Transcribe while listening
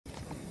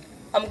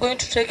I'm going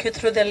to take you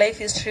through the life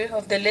history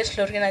of the late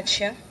Lorine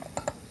Achieng.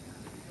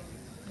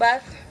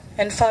 Birth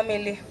and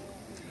family.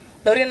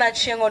 Lorine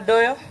Achieng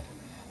Odoyo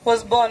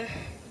was born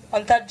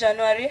on 3rd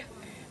January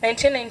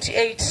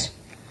 1998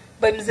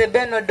 by Mzee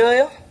Ben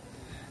Odoyo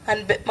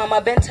and Mama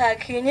Benta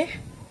Akinyi,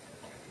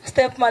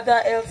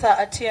 stepmother Elsa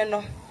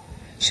Atieno.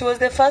 She was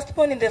the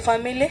firstborn in the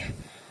family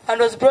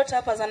and was brought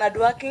up as an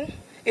hardworking,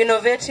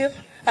 innovative,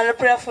 and a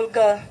prayerful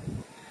girl.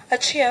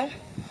 Achieng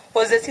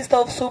was the sister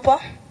of Super,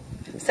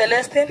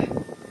 Celestine,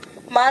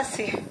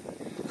 Mercy,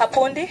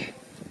 Apondi,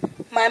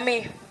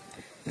 Mami,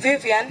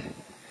 Vivian,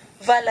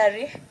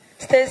 Valerie,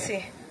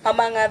 Stacy,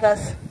 among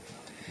others.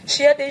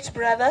 She had 8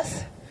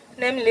 brothers,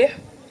 namely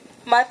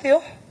Matthew,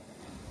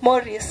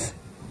 Maurice,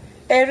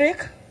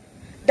 Eric,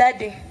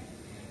 Daddy,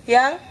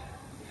 Young,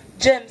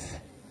 James,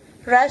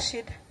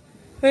 Rashid,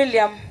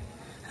 William,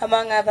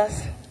 among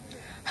others.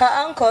 Her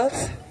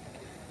uncles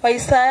were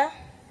Isaiah,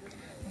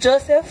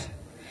 Joseph,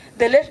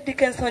 the late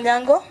Dickens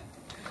Onyango,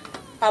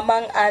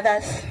 among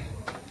others.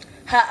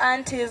 Her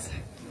aunties,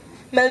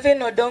 Melvin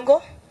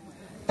Odongo,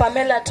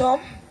 Pamela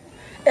Tom,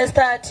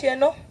 Esther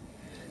Atieno,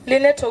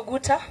 Lynette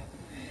Oguta,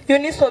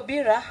 Eunice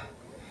Obira,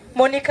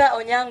 Monica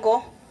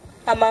Onyango,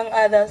 among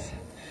others.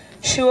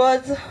 She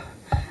was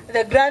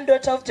the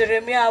granddaughter of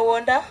Jeremiah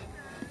Awonda,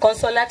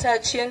 Consolata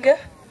Achienge,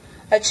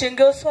 Achienge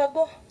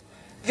Oswago,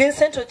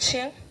 Vincent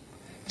Ochieng,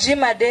 G.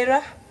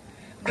 Madera,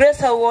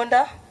 Grace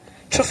Awonda,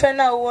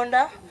 Trufena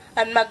Awonda,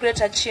 and Margaret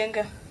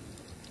Achienge.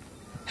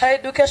 Her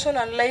education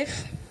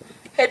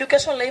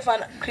life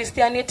and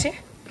Christianity.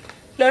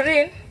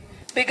 Lorine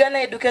began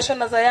her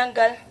education as a young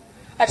girl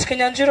at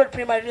Kenyanjui Road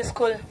Primary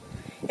School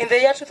in the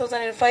year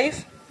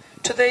 2005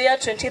 to the year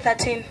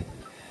 2013,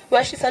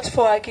 where she sat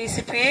for her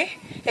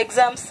KCPE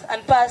exams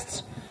and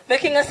passed,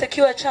 making a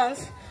secure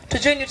chance to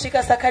join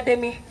Utikas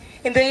Academy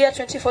in the year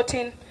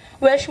 2014,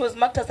 where she was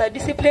marked as a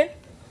disciplined,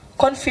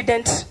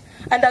 confident,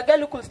 and a girl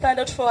who could stand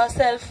out for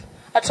herself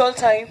at all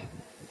times.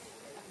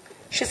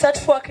 She sat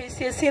for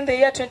KCSE in the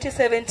year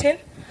 2017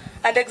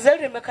 and excelled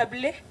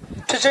remarkably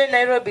to join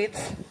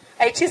Nairobi's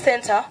IT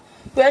Center,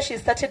 where she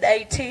started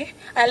IT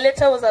and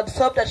later was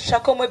absorbed at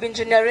Shacom Web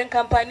Engineering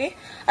Company,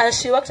 and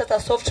she worked as a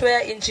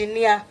software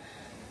engineer.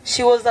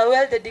 She was a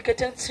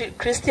well-dedicated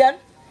Christian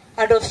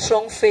and of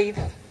strong faith.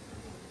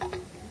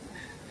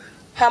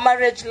 Her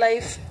marriage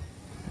life.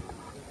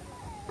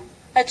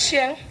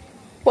 Achieng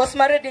was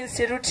married in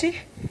Siruti,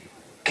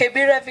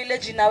 Kebira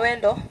village in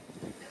Awendo,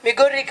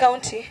 Migori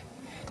County,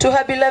 to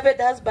her beloved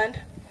husband,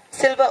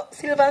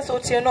 Sylvans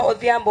Otieno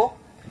Odhiambo,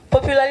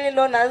 popularly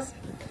known as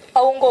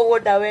Aungo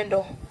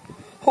Wodawendo,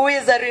 who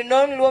is a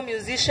renowned Luo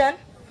musician,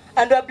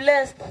 and were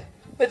blessed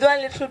with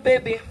one little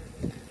baby,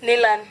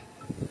 Nilan.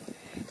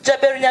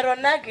 Jaber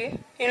Nyaronagi,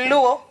 in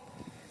Luo,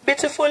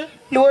 beautiful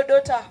Luo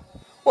daughter,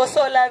 was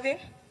so loving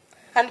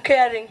and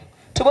caring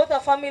to both her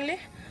family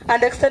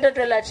and extended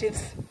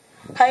relatives.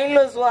 Her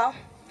in-laws were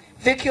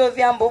Vicky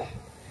Odhiambo,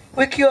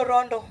 Wiki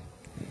Orondo,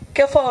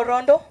 Kefa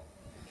Orondo,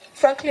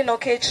 Franklin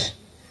Okech,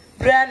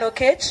 Brian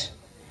Okech,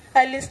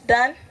 Alice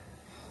Dan,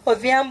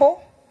 Odhiambo,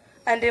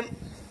 and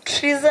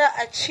Triza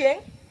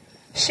Achieng,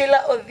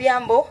 Sheila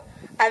Odhiambo,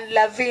 and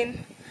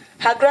Lavin.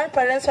 Her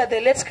grandparents were the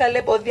late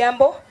Caleb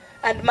Odhiambo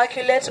and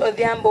Immaculate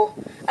Odhiambo,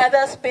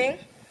 others being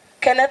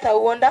Kenneth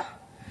Awonda,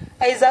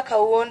 Isaac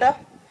Awonda,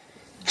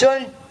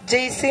 John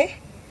J.C.,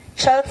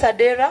 Charles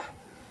Adera,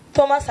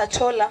 Thomas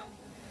Achola,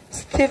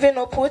 Stephen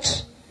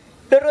Opuch,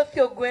 Dorothy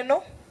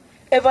Ogweno,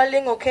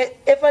 Evelyn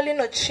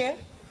Ochieng,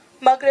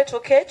 Margaret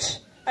Okech,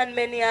 and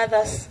many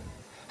others.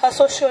 Her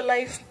social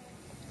life.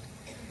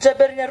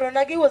 Jaber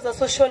Nyaronagi was a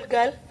social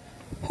girl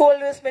who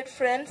always made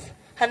friends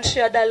and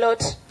shared a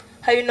lot.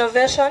 Her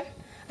innovation,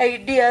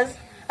 ideas,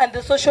 and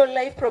the social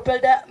life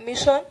propelled her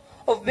mission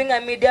of being a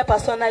media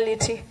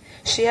personality.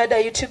 She had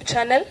a YouTube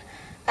channel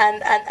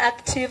and an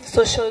active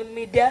social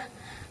media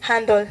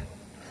handle.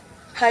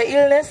 Her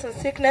illness and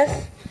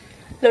sickness.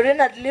 Lorine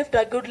had lived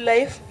a good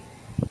life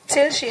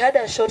till she had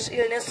a short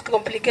illness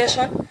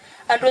complication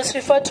and was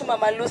referred to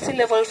Mama Lucy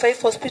Level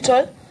 5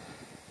 Hospital,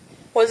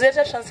 was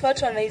later transferred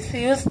to an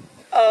ICU's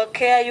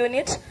care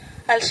unit,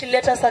 and she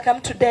later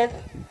succumbed to death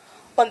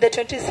on the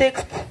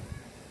 26th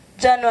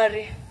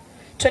January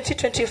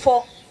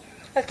 2024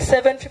 at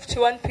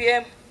 7:51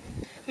 p.m.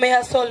 May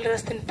her soul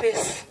rest in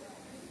peace.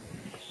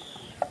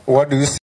 What do you